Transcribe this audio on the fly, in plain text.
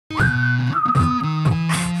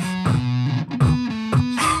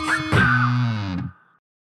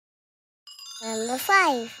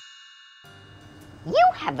5. You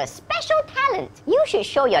have a special talent. You should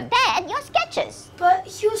show your dad your sketches. But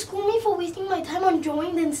he'll school me for wasting my time on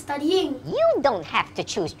drawing than studying. You don't have to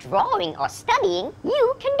choose drawing or studying.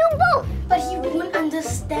 You can do both. But he won't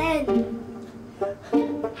understand.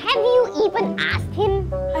 Have you even asked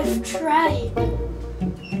him? I've tried.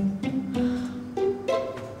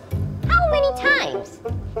 How many times?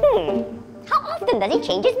 How often does he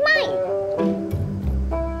change his mind?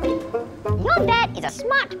 Your dad is a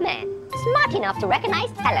smart man. Smart enough to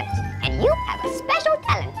recognize talent. And you have a special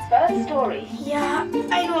talent. First story. Yeah,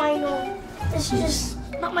 I know. It's just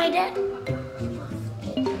not my dad.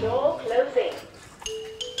 Door closing.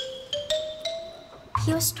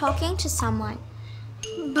 He was talking to someone.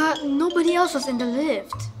 But nobody else was in the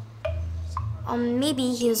lift. Or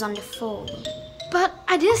maybe he was on the phone. But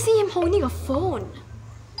I didn't see him holding a phone.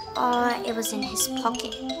 Or it was in his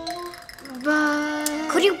pocket. But...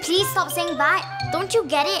 Could you please stop saying that? Don't you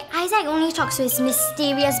get it? Isaac only talks to his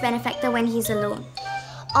mysterious benefactor when he's alone.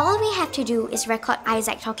 All we have to do is record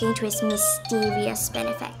Isaac talking to his mysterious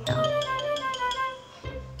benefactor.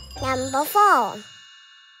 Number 4.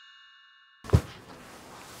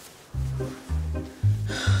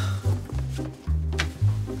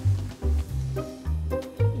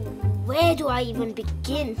 Where do I even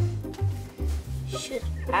begin? Should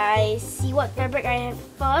I see what fabric I have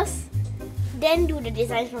first, then do the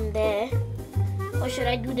designs from there? Or should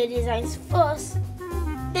I do the designs first,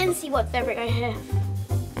 then see what fabric I have?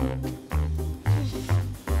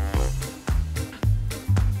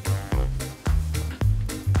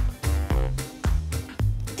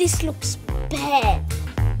 This looks bad.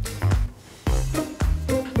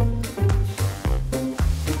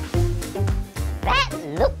 That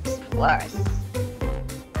looks worse.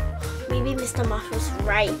 Maybe Mr. Marsh was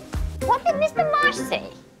right. What did Mr. Marsh say?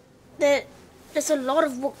 That there's a lot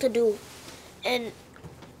of work to do, and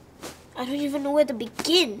I don't even know where to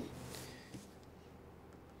begin.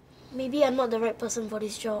 Maybe I'm not the right person for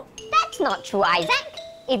this job. That's not true, Isaac.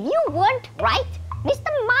 If you weren't right, Mr.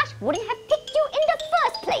 Marsh wouldn't have picked you in the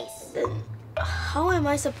first place. Then how am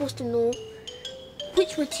I supposed to know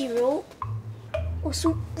which material will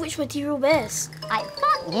suit which material best? I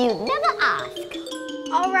thought you'd never ask.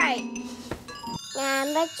 All right.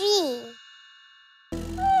 Number 3.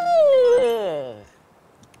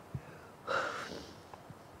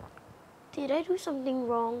 Did I do something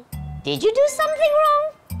wrong Did you do something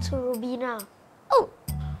wrong? to Robina? Oh,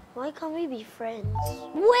 Why can't we be friends?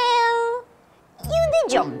 well, you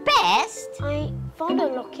did your best. I found a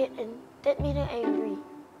locket and that made her angry.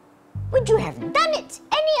 Would you have done it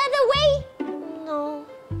any other way? No,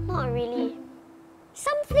 not really.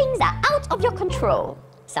 Some things are out of your control.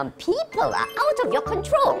 Some people are out of your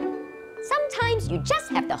control. Sometimes you just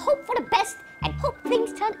have to hope for the best and hope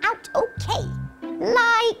things turn out okay.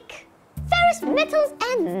 Like ferrous metals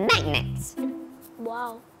and magnets.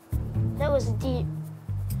 Wow, that was deep.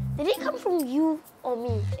 Did it come from you or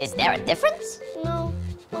me? Is there a difference? No,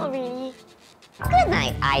 not really. Good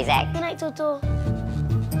night, Isaac. Good night, Toto.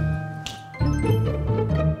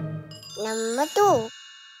 Number 2.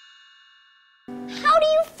 How do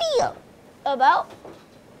you feel About?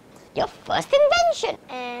 your first invention?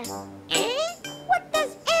 Eh. What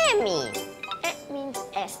does mean? Means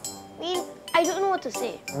I don't know what to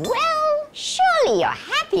say. Well, surely you're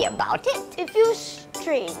happy about it. It feels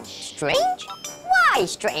strange. Strange? Why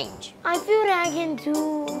strange? I feel that I can do...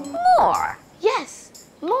 More. Yes,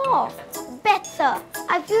 more. Better.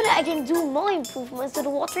 I feel that I can do more improvements to the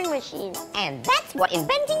watering machine. And that's what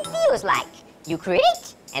inventing feels like. You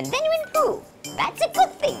create and then you improve. That's a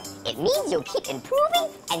good thing. It means you'll keep improving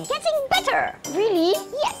and getting better. Really?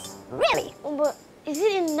 Yes, really. Oh, but is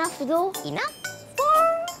it enough though? Enough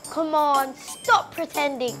for... Come on, stop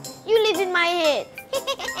pretending. You live in my head.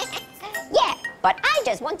 Yeah, but I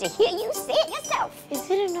just want to hear you say it yourself. Is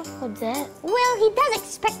it enough for that? Well, he does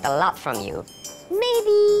expect a lot from you.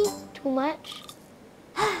 Maybe... Too much?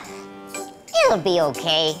 It'll be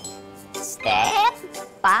okay. Step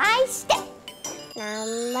by step.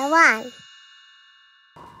 Number 1.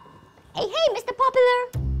 Hey, Mr.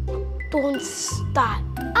 Popular. Don't start.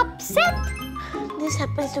 Upset? This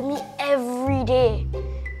happens to me every day.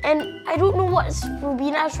 And I don't know what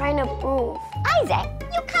Rubina is trying to prove. Isaac,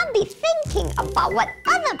 you can't be thinking about what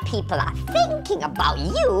other people are thinking about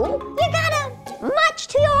you. You gotta march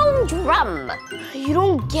to your own drum. You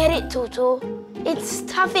don't get it, Toto. It's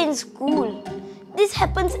tough in school. This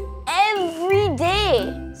happens every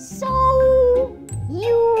day. So,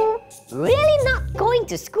 you really not going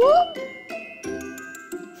to school?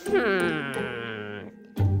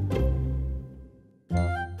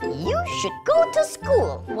 You should go to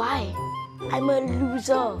school. Why? I'm a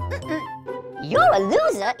loser. You're a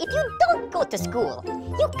loser if you don't go to school.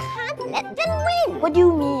 You can't let them win. What do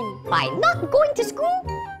you mean? By not going to school,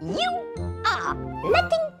 you are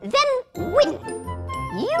letting them win.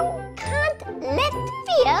 You can't let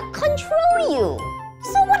fear control you.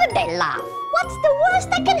 So what if they laugh? What's the worst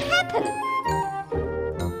that can happen?